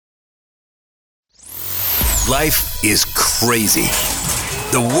Life is crazy.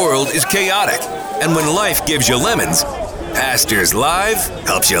 The world is chaotic. And when life gives you lemons, Pastors Live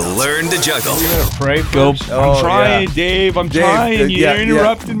helps you learn to juggle. Pray first. I'm trying, Dave. I'm trying. You're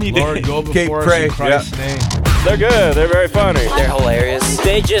interrupting me, Dave. Lord, go before us in Christ's name. They're good. They're very funny. They're hilarious.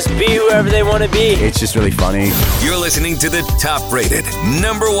 They just be whoever they want to be. It's just really funny. You're listening to the top-rated,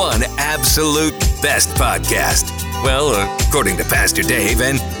 #1 absolute best podcast. Well, according to Pastor Dave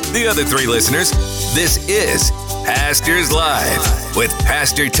and the other 3 listeners, this is Pastors Live with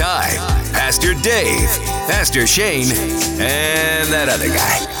Pastor Ty, Pastor Dave, Pastor Shane, and that other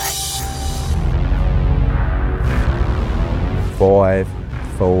guy. 5,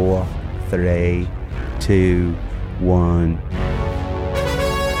 4, 3, 2, 1.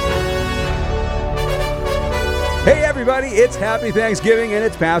 Hey everybody, it's Happy Thanksgiving and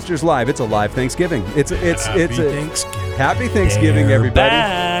it's Pastors Live. It's a live Thanksgiving. It's Thanksgiving. Happy Thanksgiving, They're everybody.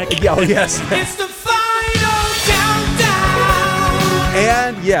 back. Yeah, oh yes. It's the final countdown.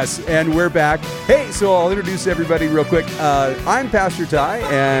 And yes, and we're back. Hey, so I'll introduce everybody real quick. I'm Pastor Ty,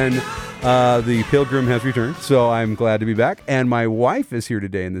 and the pilgrim has returned, so I'm glad to be back. And my wife is here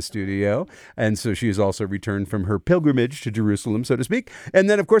today in the studio, and so she has also returned from her pilgrimage to Jerusalem, so to speak. And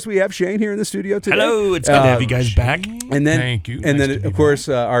then, of course, we have Shane here in the studio today. Hello, it's good to have you guys back. And then, Thank you. And Nice then, to be of course,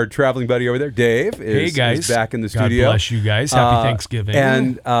 our traveling buddy over there, Dave, is back in the studio. God bless you guys. Happy Thanksgiving.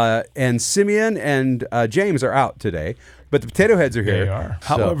 And Simeon and James are out today. But the potato heads are here. They are.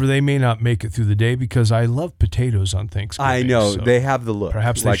 So- However, they may not make it through the day because I love potatoes on Thanksgiving. I know. so They have the look.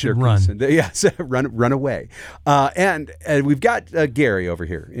 Perhaps they should they're run. decent. Yes, run away. And we've got Gary over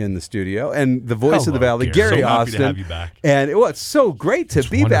here in the studio, and the voice of the Hello, Valley, Gary. Gary So happy Austin. to have you back. And it's so great to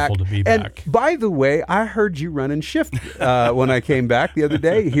be back. wonderful to be and back. by the way, I heard you running shift when I came back the other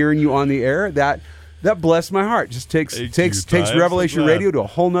day, hearing you on the air. That blessed my heart. Just takes Revelation Radio to a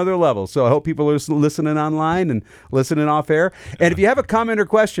whole nother level. So I hope people are listening online and listening off air. And if you have a comment or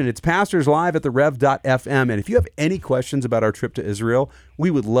question, it's pastorslive@therev.fm. And if you have any questions about our trip to Israel,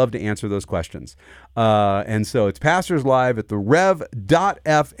 we would love to answer those questions. And so it's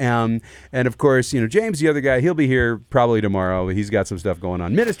pastorslive@therev.fm. And of course, James, the other guy, he'll be here probably tomorrow. He's got some stuff going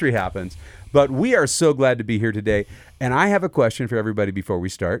on. Ministry happens. But we are so glad to be here today. And I have a question for everybody before we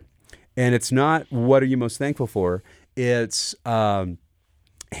start. And it's not what are you most thankful for? It's ham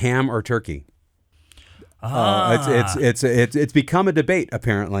or turkey. It's become a debate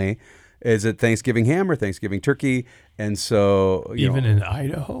apparently. Is it Thanksgiving ham or Thanksgiving turkey? And so Even in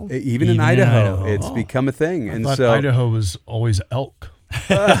Idaho? Even in Idaho, it's become a thing. I thought Idaho was always elk.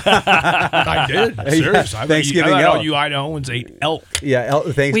 I did. Serious. Thanksgiving I elk. all you Idahoans ate elk. Yeah,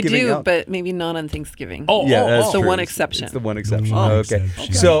 Thanksgiving. We do, elk. but maybe not on Thanksgiving. That's the true. one exception. It's the one exception. one Okay.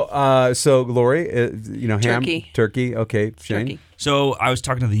 exception. So Lori, ham, turkey. Okay, Shane. Turkey. So I was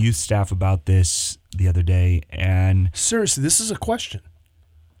talking to the youth staff about this the other day, and Seriously, this is a question.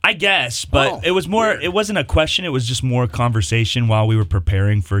 I guess, but it was more. Weird. It wasn't a question. It was just more conversation while we were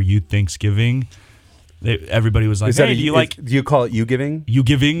preparing for Youth Thanksgiving. Everybody was like, "Hey, do you call it you giving? You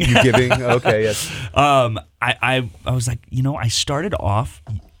giving? You giving? Okay, yes." I was like, I started off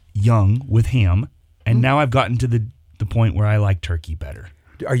young with ham, and now I've gotten to the point where I like turkey better.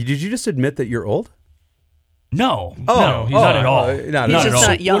 Did you just admit that you're old? No, No, he's not at all. Not He's at just all.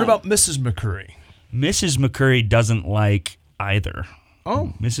 not young. What about Mrs. McCurry? Mrs. McCurry doesn't like either.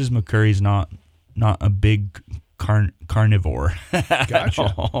 Oh. Mrs. McCurry's not a big carnivore.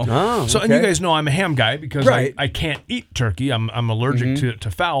 Gotcha. Oh, So, and you guys know I'm a ham guy because Right. I can't eat turkey. I'm allergic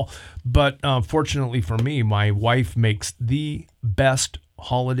to fowl. But fortunately for me, my wife makes the best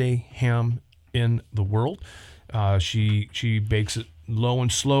holiday ham in the world. She bakes it low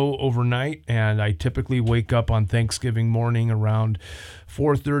and slow overnight, and I typically wake up on Thanksgiving morning around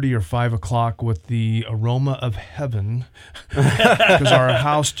 4:30 or 5 o'clock with the aroma of heaven because our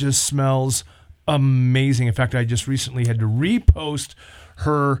house just smells amazing. In fact, I just recently had to repost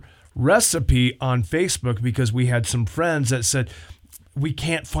her recipe on Facebook because we had some friends that said, we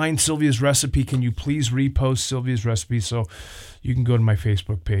can't find Sylvia's recipe. Can you please repost Sylvia's recipe? So you can go to my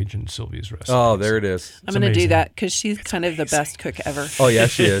Facebook page and Sylvia's recipe. Oh, there it is. I'm going to do that because she's kind of the best cook ever. Oh, yeah,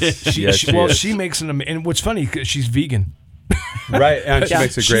 she is. She makes and what's funny, she's vegan. Right, and she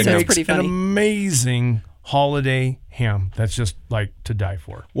makes a great Sounds ham. pretty An funny. amazing holiday ham that's just like to die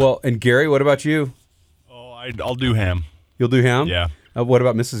for. Well, and Gary, what about you? Oh, I'll do ham. You'll do ham? Yeah. What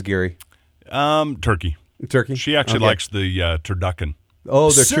about Mrs. Gary? Turkey. Turkey? She actually likes the turducken.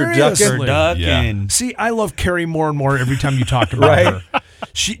 Oh, the Seriously? Turducken. See, I love Carrie more and more every time you talk about Right? her.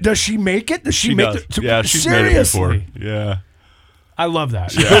 Does she make it? Does she make does. it? Yeah, she's Seriously? made it before. Yeah. I love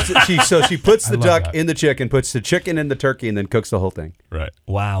that. She puts the love duck that. in the chicken, puts the chicken in the turkey, and then cooks the whole thing. Right.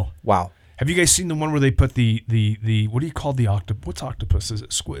 Wow. Wow. Have you guys seen the one where they put the what do you call the octopus? What's octopus? Is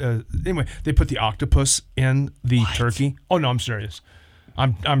it anyway? They put the octopus in the turkey. Oh no, I'm serious.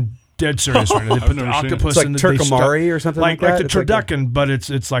 I'm dead serious right now. They put the octopus like in the turcamari or something like that. Like the turducken, but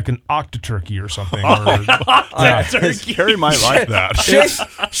it's like an octoturkey or something. Harry might like that.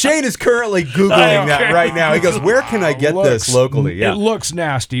 Shane is currently Googling that right now. He goes, "Where can I get this locally?" Yeah, it looks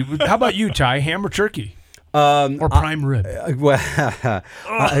nasty. How about you, Ty? Ham or turkey? Or prime rib? Well,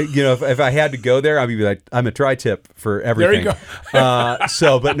 if I had to go there, I'd be like, I'm a tri-tip for everything. There you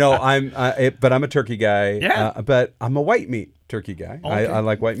go. But no, I'm a turkey guy. Yeah. But I'm a white meat turkey guy. Okay. I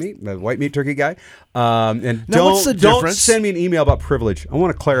like white meat. I'm a white meat turkey guy. And now, what's the don't difference? send me an email about privilege. I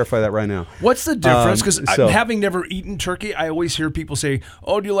want to clarify that right now. What's the difference? Because having never eaten turkey, I always hear people say,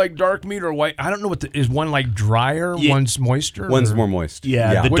 "Oh, do you like dark meat or white?" I don't know what is one like drier, one's moister. One's more moist.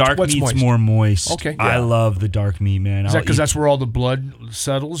 Yeah, the dark meat's more moist. Okay, I love the dark meat, man. Is that because that's where all the blood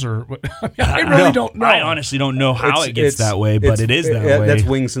settles, or what? I really don't know. I honestly don't know how it gets that way, but it is that way. That's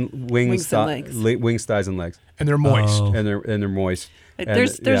wings and legs. Wings, thighs, and legs, and they're moist. And they're moist.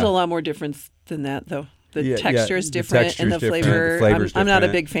 There's a lot more difference than that, though. The texture is different, and the flavor. I'm not a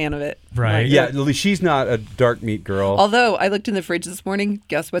big fan of it. Right. Yeah, she's not a dark meat girl. Although I looked in the fridge this morning,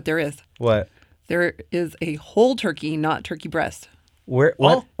 guess what there is? What? There is a whole turkey, not turkey breast. Where?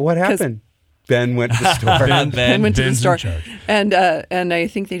 What happened? Ben went to the store. Ben went to the store, and I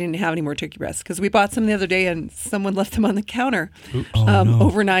think they didn't have any more turkey breasts because we bought some the other day, and someone left them on the counter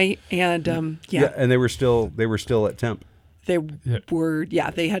overnight, and and they were still at temp. They were,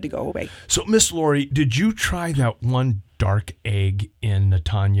 they had to go away. So, Miss Lori, did you try that one dark egg in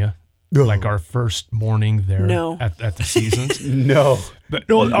Netanya? Like our first morning there at the Seasons? No. But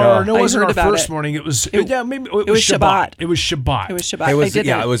it wasn't our first morning. It was maybe it was Shabbat. It was Shabbat. It was Shabbat. It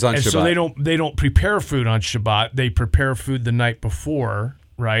was on and Shabbat. So they don't prepare food on Shabbat. They prepare food the night before,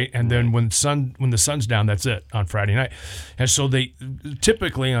 right? And then when the sun's down, that's it on Friday night. And so they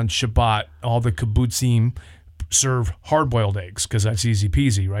typically on Shabbat, all the kibbutzim serve hard-boiled eggs because that's easy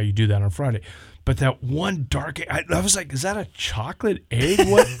peasy, right? You do that on Friday. But that one dark egg, I was like, is that a chocolate egg?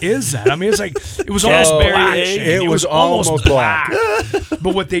 What is that? I mean, it's like, it was almost black. It was almost black.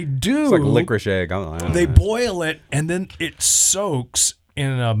 But what they do... It's like licorice egg. They boil it, and then it soaks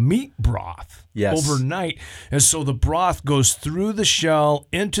in a meat broth overnight. And so the broth goes through the shell,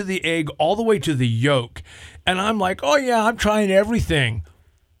 into the egg, all the way to the yolk. And I'm like, oh, yeah, I'm trying everything.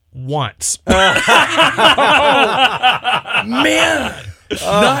 Once. Man,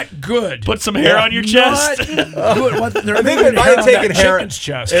 not good. Put some hair on your chest. Good. I think it might have taken hair.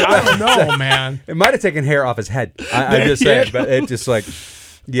 Chest. I don't know, man. It might have taken hair off his head. I'm just saying, but it just like,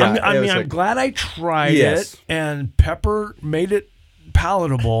 I'm glad I tried it, and Pepper made it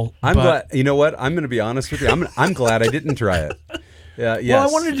palatable. I'm glad. You know what? I'm going to be honest with you. I'm glad I didn't try it. Yes. Well, I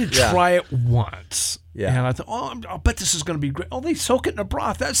wanted to try it once. Yeah. And I thought, I'll bet this is going to be great. Oh, they soak it in a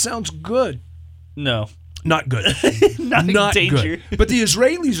broth. That sounds good. No. Not good. Not danger. Good. But the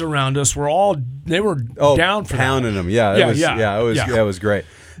Israelis around us were down for pounding them. Yeah. It was great.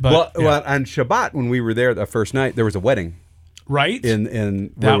 But on Shabbat, when we were there the first night, there was a wedding. Right?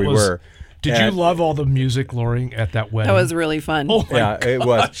 In where we were. Did you love all the music, Lori, at that wedding? That was really fun. Oh my gosh. It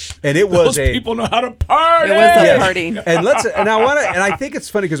was, and it was Those people know how to party. It was a party, and I think it's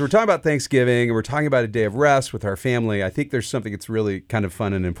funny because we're talking about Thanksgiving and we're talking about a day of rest with our family. I think there's something that's really kind of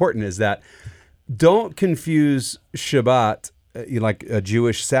fun and important is that don't confuse Shabbat, like a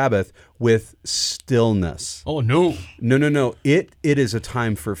Jewish Sabbath, with stillness. Oh no! No! It is a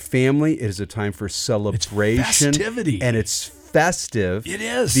time for family. It is a time for celebration, it's festivity, and it's festive. It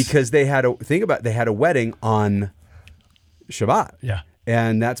is because they had a wedding on Shabbat. Yeah,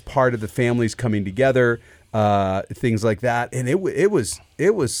 and that's part of the families coming together, things like that. And it was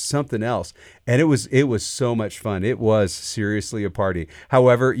something else, and it was so much fun. It was seriously a party.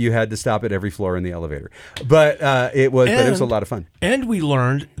 However, you had to stop at every floor in the elevator, but it was a lot of fun. And we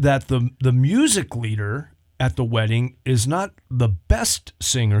learned that the music leader at the wedding is not the best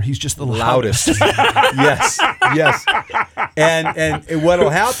singer. He's just the loudest. Yes. And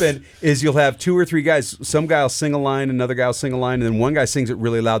what'll happen is you'll have two or three guys. Some guy will sing a line, another guy will sing a line, and then one guy sings it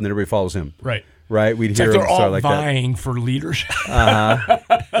really loud, and then everybody follows him. Right. We'd hear them they're all like vying that. for leadership. Yeah,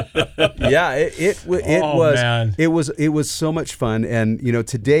 it was so much fun, and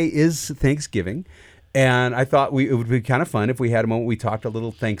today is Thanksgiving, and I thought it would be kind of fun if we had a moment we talked a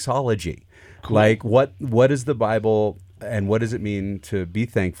little Thanksology. Cool. Like what is the Bible and what does it mean to be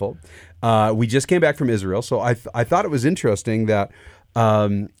thankful? We just came back from Israel, so I thought it was interesting that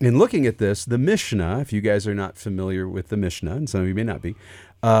in looking at this, the Mishnah, if you guys are not familiar with the Mishnah, and some of you may not be,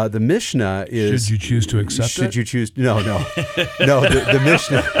 The Mishnah is. Should you choose to accept it? Should you choose? No. The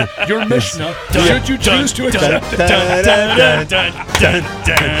Mishnah. Your Mishnah. Should you choose to accept it?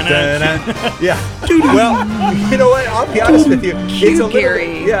 Yeah. Well, you know what? I'll be honest with you. It's a little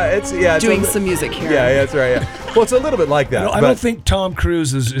Gary. It's Doing some music here. Yeah, that's right. Yeah. Well, it's a little bit like that. I don't think Tom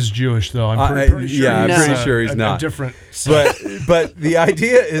Cruise is Jewish, though. I'm pretty sure. Yeah, I'm pretty sure he's not. Different. But the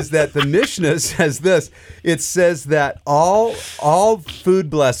idea is that the Mishnah says this. It says that all food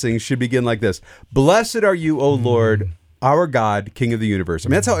blessings should begin like this: "Blessed are you, O Lord, our God, King of the universe." I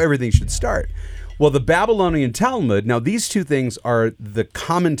mean, that's how everything should start. Well, the Babylonian Talmud. Now, these two things are the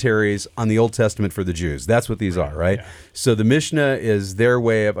commentaries on the Old Testament for the Jews. That's what these are, right? Yeah. So the Mishnah is their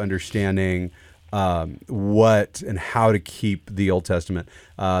way of understanding what and how to keep the Old Testament.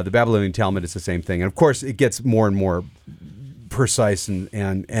 The Babylonian Talmud is the same thing. And of course, it gets more and more precise and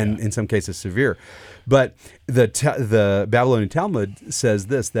in some cases severe. But the Babylonian Talmud says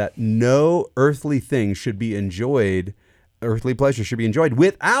this, that no earthly thing should be enjoyed, earthly pleasure should be enjoyed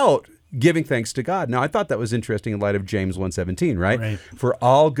without giving thanks to God. Now, I thought that was interesting in light of James 1:17, right? For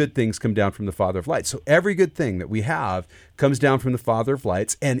all good things come down from the Father of lights. So every good thing that we have comes down from the Father of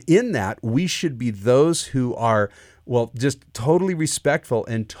lights. And in that, we should be those who are, well, just totally respectful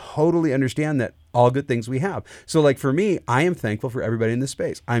and totally understand that all good things we have. So like for me, I am thankful for everybody in this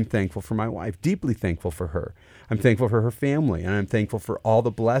space. I'm thankful for my wife, deeply thankful for her. I'm thankful for her family, and I'm thankful for all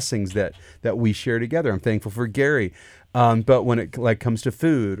the blessings that we share together. I'm thankful for Gary. But when it comes to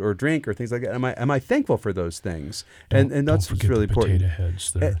food or drink or things like that, am I thankful for those things? And that's what's really important. Potato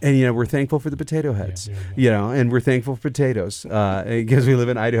heads there. And we're thankful for the potato heads. And we're thankful for potatoes because we live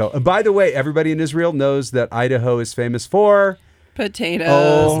in Idaho. And by the way, everybody in Israel knows that Idaho is famous for potatoes.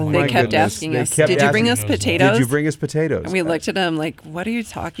 Oh, they kept asking us, did you bring us potatoes? Did you bring us potatoes? And we looked at them like, what are you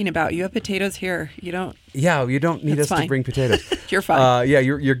talking about? You have potatoes here. You don't. Yeah, you don't need us to bring potatoes. You're fine.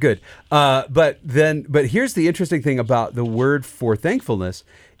 You're good. But here's the interesting thing about the word for thankfulness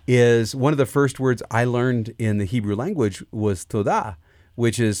is one of the first words I learned in the Hebrew language was todah,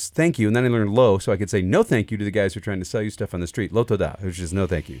 which is thank you. And then I learned lo, so I could say no thank you to the guys who are trying to sell you stuff on the street. Lo todah, which is no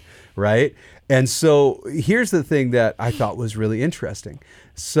thank you, right? And so here's the thing that I thought was really interesting.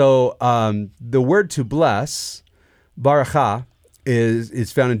 So the word to bless, barakah,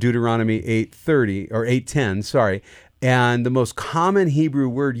 is found in Deuteronomy 8:30 or 8:10, sorry. And the most common Hebrew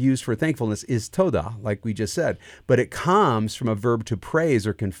word used for thankfulness is todah, like we just said. But it comes from a verb to praise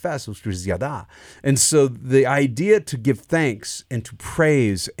or confess, which is yada. And so the idea to give thanks and to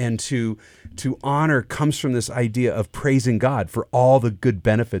praise and to honor comes from this idea of praising God for all the good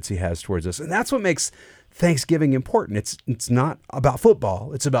benefits he has towards us. And that's what makes Thanksgiving important. It's not about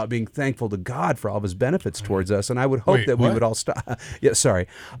football. It's about being thankful to God for all of his benefits towards us. And I would hope we would all stop. Yeah, sorry.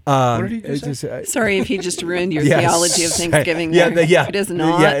 What did he just say? Sorry if he just ruined your theology of Thanksgiving. It is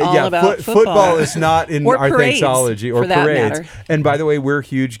not all about football. Football is not in or our parades, thanksology or for that parades. Matter. And by the way, we're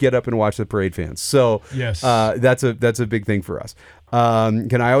huge get up and watch the parade fans. So yes. That's a big thing for us.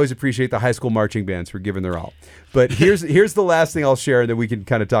 I always appreciate the high school marching bands for giving their all. But here's the last thing I'll share that we can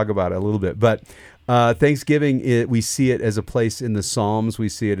kind of talk about it a little bit. But Thanksgiving, we see it as a place in the Psalms. We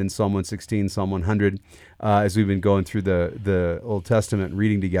see it in Psalm 116, Psalm 100, as we've been going through the Old Testament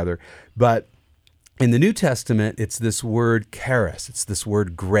reading together. But in the New Testament, it's this word charis. It's this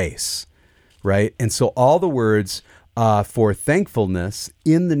word grace, right? And so all the words for thankfulness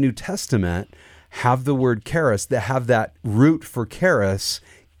in the New Testament have the word charis, that have that root for charis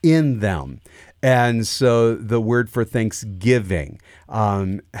in them. And so the word for thanksgiving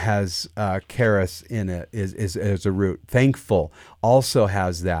has charis in it, is as a root. Thankful also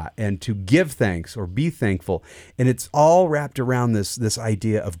has that, and to give thanks or be thankful. And it's all wrapped around this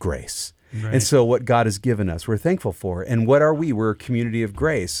idea of grace. Right. And so what God has given us, we're thankful for. And what are we? We're a community of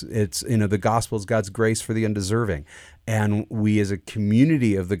grace. It's, the gospel is God's grace for the undeserving. And we as a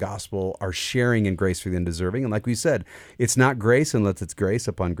community of the gospel are sharing in grace for the undeserving. And like we said, it's not grace unless it's grace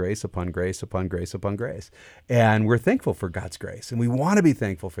upon grace upon grace upon grace upon grace. And we're thankful for God's grace. And we want to be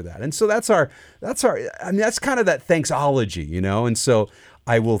thankful for that. And so that's kind of that thanksology, And so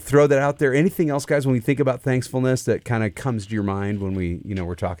I will throw that out there. Anything else, guys, when we think about thankfulness that kind of comes to your mind when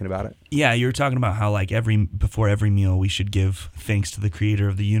we're talking about it? Yeah, you were talking about how before every meal we should give thanks to the Creator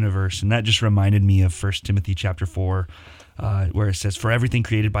of the universe, and that just reminded me of 1 Timothy chapter 4, where it says, "For everything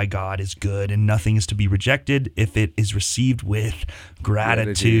created by God is good, and nothing is to be rejected if it is received with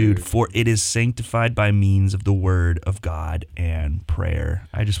gratitude, for it is sanctified by means of the word of God and prayer."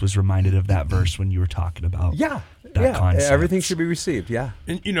 I just was reminded of that verse when you were talking about that concept. Everything should be received, yeah.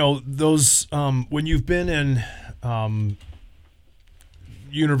 And those when you've been in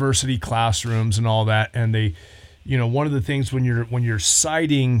university classrooms and all that, and one of the things when you're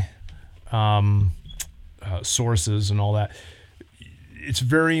citing sources and all that, it's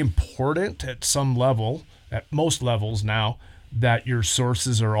very important at some level, at most levels now, that your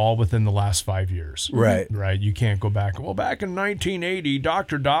sources are all within the last 5 years. Right. Right. You can't go back. Well, back in 1980,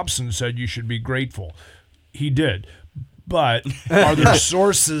 Dr. Dobson said you should be grateful. He did. But are there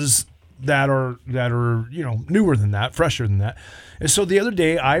sources that are newer than that, fresher than that? And so the other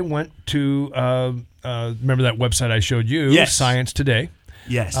day I went to remember that website I showed you, Yes. Science Today.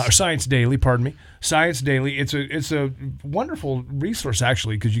 Yes. Science Daily, pardon me. Science Daily. It's a wonderful resource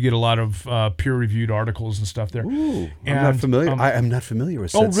actually, because you get a lot of peer-reviewed articles and stuff there. Ooh, I'm not familiar. I'm not familiar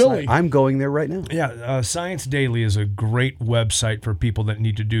with. Oh, really? I'm going there right now. Yeah, Science Daily is a great website for people that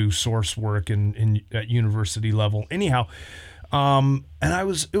need to do source work at university level. Anyhow, and I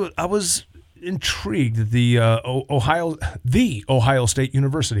was intrigued that the Ohio State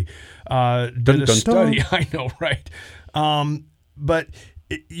University did a study. I know, right? But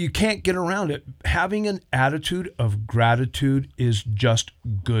you can't get around it. Having an attitude of gratitude is just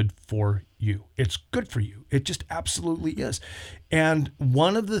good for you. It's good for you. It just absolutely is. And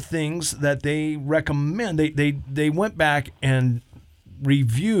one of the things that they recommend, they went back and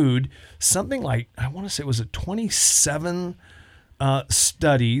reviewed something like, I want to say, was it 27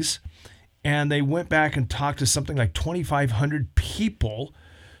 studies, and they went back and talked to something like 2,500 people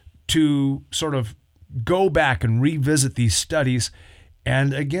to sort of go back and revisit these studies.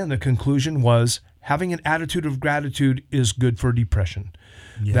 And again, the conclusion was having an attitude of gratitude is good for depression.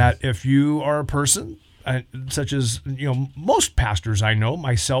 Yes. That if you are a person, such as most pastors I know,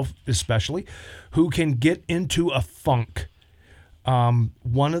 myself especially, who can get into a funk,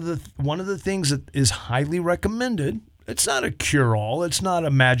 one of the things that is highly recommended, it's not a cure-all, it's not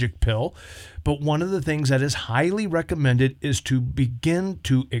a magic pill, but one of the things that is highly recommended is to begin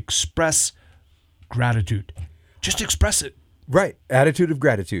to express gratitude. Just express it. Right. Attitude of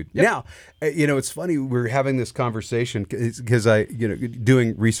gratitude. Yep. Now, it's funny. We're having this conversation because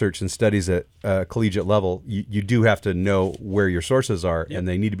doing research and studies at collegiate level, you do have to know where your sources are, and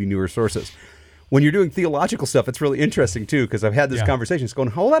they need to be newer sources. When you're doing theological stuff, it's really interesting too, because I've had this conversation. It's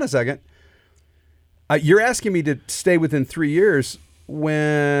going, hold on a second. You're asking me to stay within 3 years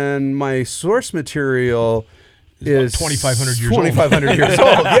when my source material is 2,500 years 2,500 years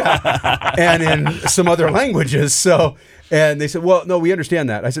old, yeah, and in some other languages. So, and they said, well, no, we understand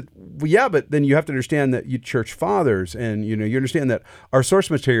that. I said, well, yeah, but then you have to understand that you church fathers, and you understand that our source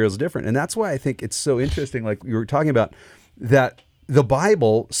material is different, and that's why I think it's so interesting. Like you were talking about, that the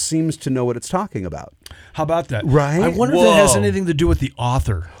Bible seems to know what it's talking about. How about that? Right? I wonder if it has anything to do with the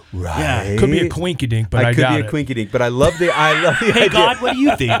author. Right. Yeah. Could be a quinky-dink, but I doubt it. Could be a quinky-dink, but I love the Hey, idea. God, what do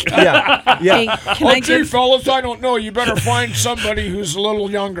you think? Yeah. Hey, can fellas, I don't know. You better find somebody who's a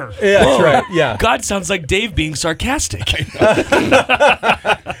little younger. Yeah, that's right. Yeah. God sounds like Dave being sarcastic.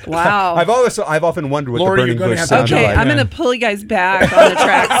 Wow. I've often wondered what Lori, the burning you're gonna bush have to sounded jump like. I'm going to pull you guys back on the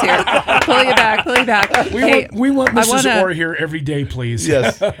tracks here. Pull you back. We want Mrs. Orr here every day, please.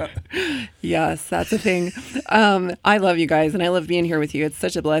 Yes. Yes, that's a thing. I love you guys, and I love being here with you. It's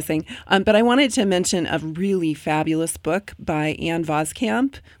such a blessing. But I wanted to mention a really fabulous book by Ann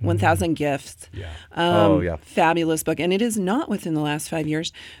Voskamp, 1,000 Gifts. Yeah. Fabulous book. And it is not within the last 5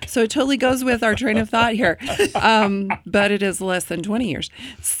 years. So it totally goes with our train of thought here. But it is less than 20 years.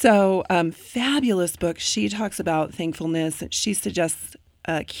 So fabulous book. She talks about thankfulness. She suggests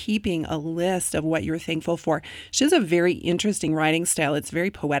keeping a list of what you're thankful for. She has a very interesting writing style. It's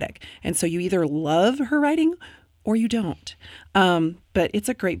very poetic. And so you either love her writing or you don't. But it's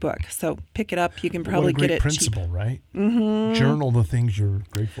a great book. So pick it up. You can probably get it cheap. Principle, right? Mm-hmm. Journal the things you're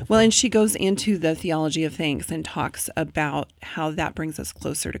grateful for. Well, and she goes into the theology of thanks and talks about how that brings us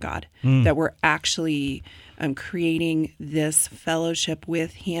closer to God, that we're actually creating this fellowship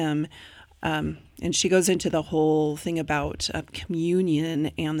with Him. And she goes into the whole thing about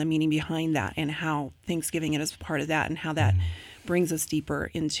communion and the meaning behind that, and how Thanksgiving is part of that, and how that brings us deeper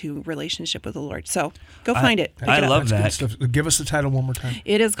into relationship with the Lord. So go find it. Pick I it up. love That's that. good stuff. Give us the title one more time.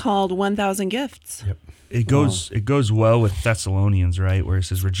 It is called 1,000 Gifts. Yep. It goes well with Thessalonians, right? Where it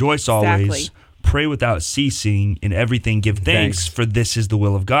says, rejoice always, Exactly. pray without ceasing, in everything give thanks, for this is the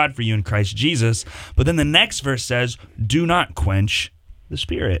will of God for you in Christ Jesus. But then the next verse says, do not quench the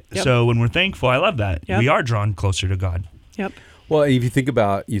Spirit. Yep. So when we're thankful, I love that. Yep. We are drawn closer to God. Yep. Well, if you think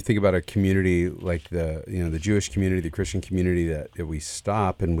about a community like the Jewish community, the Christian community, that we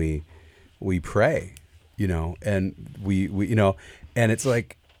stop and we pray, and we and it's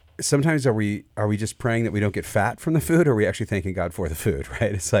like, sometimes are we just praying that we don't get fat from the food, or are we actually thanking God for the food,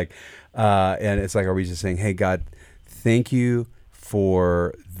 right? It's like, and it's like, are we just saying, hey, God, thank you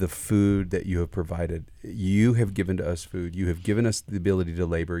for the food that you have provided. You have given to us food. You have given us the ability to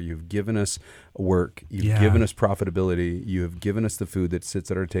labor. You've given us work. You've given us profitability. You have given us the food that sits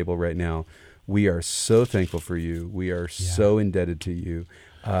at our table right now. We are so thankful for you. We are so indebted to you.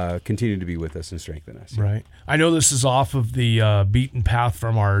 Continue to be with us and strengthen us. Right. I know this is off of the beaten path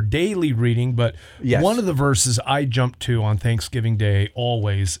from our daily reading, but one of the verses I jump to on Thanksgiving Day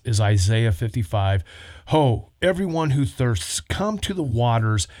always is Isaiah 55. Ho, everyone who thirsts, come to the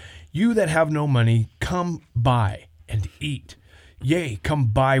waters. You that have no money, come buy and eat. Yea, come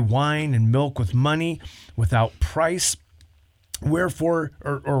buy wine and milk with money without price. Wherefore,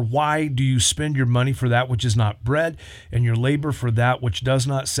 or why do you spend your money for that which is not bread, and your labor for that which does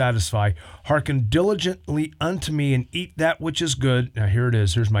not satisfy? Hearken diligently unto me, and eat that which is good. Now here it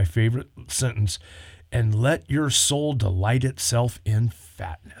is. Here's my favorite sentence. And let your soul delight itself in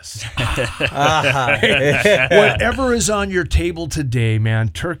fatness. Whatever is on your table today, man,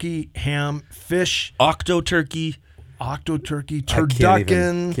 turkey, ham, fish. Octo turkey,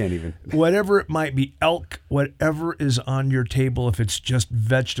 turducken, can't even. Whatever it might be, elk, whatever is on your table, if it's just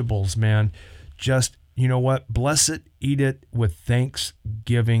vegetables, man, just, you know what? Bless it, eat it with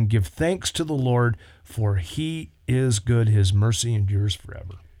thanksgiving. Give thanks to the Lord, for he is good. His mercy endures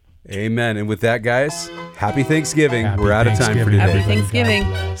forever. Amen. And with that, guys, happy Thanksgiving. We're out of time for today. Happy Thanksgiving.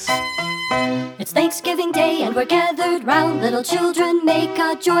 It's Thanksgiving Day and we're gathered round. Little children make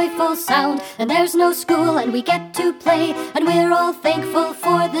a joyful sound. And there's no school and we get to play. And we're all thankful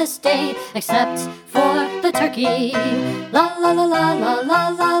for this day, except for the turkey. La la la la la la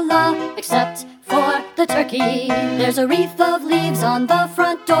la la. Except for the turkey. There's a wreath of leaves on the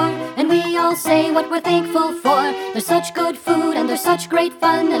front door, and we all say what we're thankful for. There's such good food and there's such great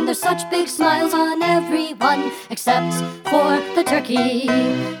fun, and there's such big smiles on everyone, except for the turkey.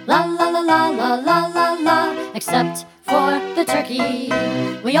 La la la la la la la la. Except for the turkey.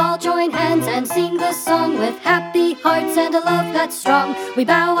 We all join hands and sing the song with happy hearts and a love that's strong. We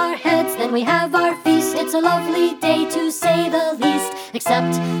bow our heads, then we have our feast. It's a lovely day to say the least,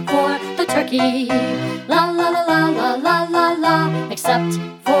 except for the turkey. La la la la la la la la. Except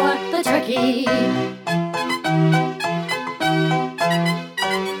for the turkey.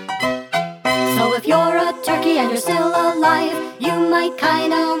 So if you're a turkey and you're still alive, you might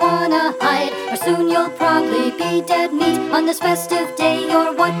kinda wanna hide, or soon you'll probably be dead meat. On this festive day,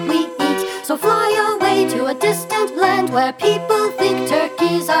 you're what we eat. So fly away to a distant land where people think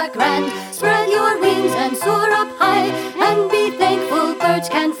turkeys are grand. Spread your wings and soar up high, and be thankful birds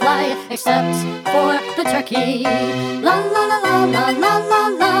can fly, except for the turkey. La la la la la la la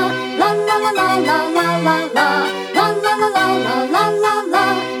la. La la la la la la la la. La la la la la la la la.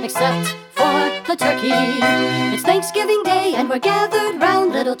 Except for the turkey. It's Thanksgiving Day and we're gathered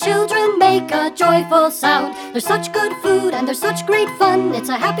round. Little children make a joyful sound. There's such good food and there's such great fun. It's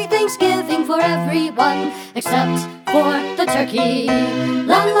a happy Thanksgiving for everyone, except for the turkey.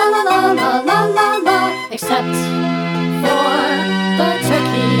 La la la la la la la la. Except for the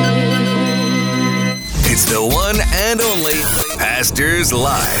turkey. It's the one and only Pastors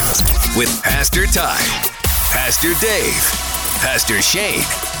Live with Pastor Ty, Pastor Dave, Pastor Shane,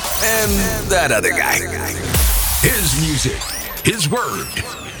 and that other guy. His music, his word,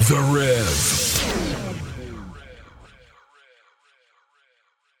 The Rev.